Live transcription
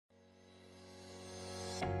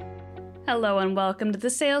Hello and welcome to the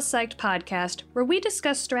Sales Psyched podcast, where we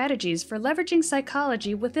discuss strategies for leveraging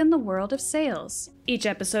psychology within the world of sales. Each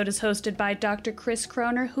episode is hosted by Dr. Chris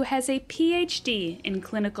Croner, who has a PhD in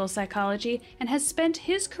clinical psychology and has spent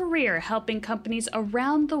his career helping companies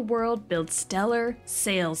around the world build stellar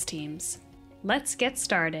sales teams. Let's get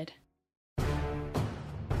started.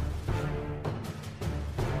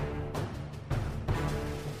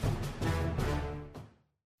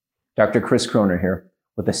 Dr. Chris Croner here,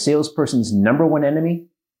 with a salesperson's number one enemy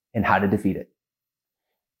and how to defeat it.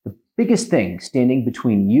 The biggest thing standing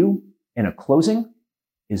between you and a closing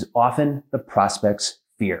is often the prospect's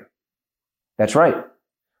fear. That's right.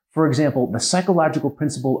 For example, the psychological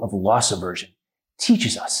principle of loss aversion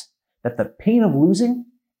teaches us that the pain of losing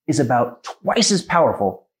is about twice as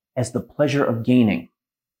powerful as the pleasure of gaining.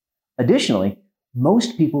 Additionally,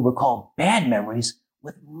 most people recall bad memories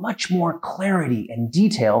with much more clarity and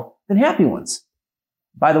detail than happy ones.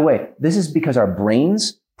 By the way, this is because our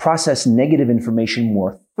brains process negative information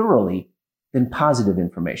more thoroughly than positive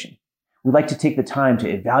information. We like to take the time to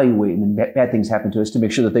evaluate when bad things happen to us to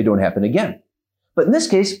make sure that they don't happen again. But in this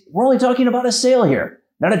case, we're only talking about a sale here,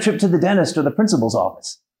 not a trip to the dentist or the principal's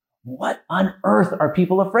office. What on earth are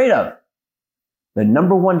people afraid of? The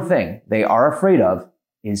number one thing they are afraid of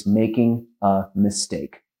is making a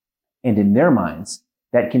mistake. And in their minds,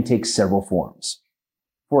 that can take several forms.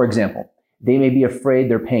 For example, they may be afraid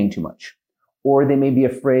they're paying too much, or they may be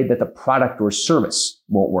afraid that the product or service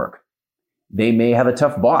won't work. They may have a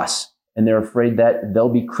tough boss, and they're afraid that they'll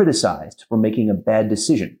be criticized for making a bad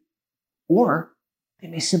decision. Or they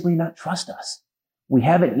may simply not trust us. We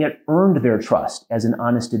haven't yet earned their trust as an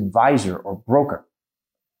honest advisor or broker.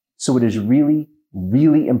 So it is really,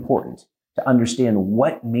 really important to understand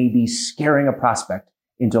what may be scaring a prospect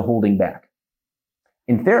into holding back.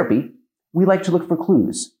 In therapy, we like to look for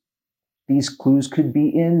clues. These clues could be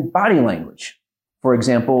in body language. For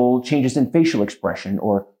example, changes in facial expression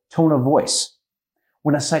or tone of voice.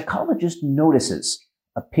 When a psychologist notices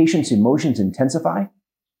a patient's emotions intensify,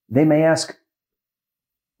 they may ask,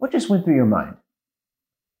 "What just went through your mind?"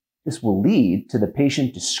 This will lead to the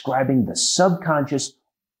patient describing the subconscious,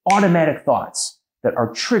 automatic thoughts that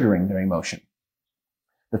are triggering their emotion.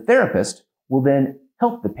 The therapist will then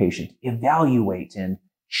help the patient evaluate and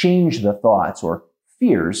change the thoughts or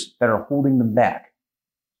fears that are holding them back.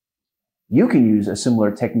 You can use a similar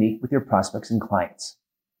technique with your prospects and clients.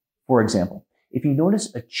 For example, if you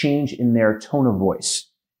notice a change in their tone of voice,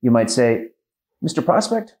 you might say, "Mr.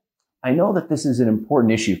 Prospect, I know that this is an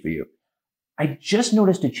important issue for you. I just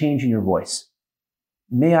noticed a change in your voice.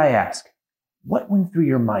 May I ask, what went through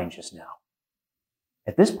your mind just now?"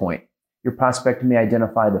 At this point, your prospect may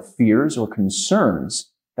identify the fears or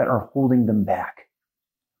concerns that are holding them back.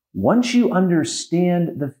 Once you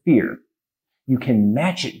understand the fear, you can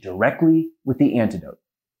match it directly with the antidote.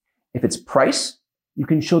 If it's price, you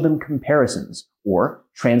can show them comparisons or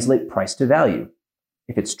translate price to value.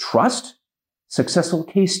 If it's trust, successful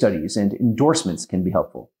case studies and endorsements can be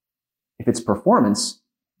helpful. If it's performance,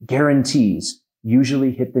 guarantees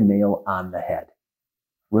usually hit the nail on the head.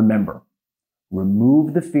 Remember,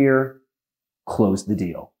 remove the fear, close the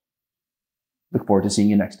deal. Look forward to seeing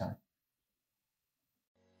you next time.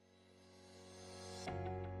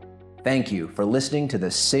 Thank you for listening to the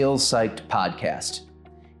Sales Psyched podcast.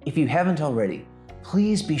 If you haven't already,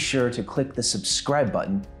 please be sure to click the subscribe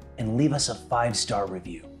button and leave us a 5-star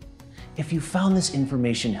review. If you found this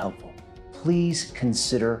information helpful, please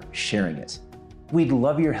consider sharing it. We'd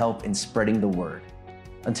love your help in spreading the word.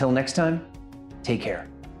 Until next time, take care.